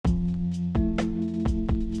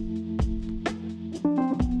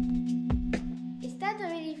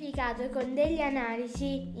dimostrato con delle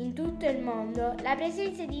analisi in tutto il mondo la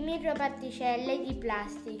presenza di microparticelle di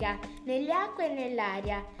plastica nelle acque e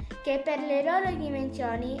nell'aria, che per le loro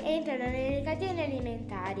dimensioni entrano nelle catene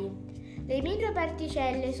alimentari. Le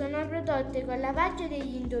microparticelle sono prodotte col lavaggio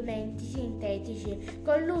degli indumenti sintetici,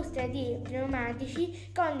 con lustre di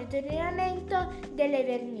pneumatici, con deterioramento delle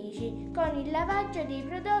vernici, con il lavaggio dei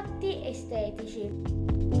prodotti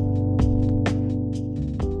estetici.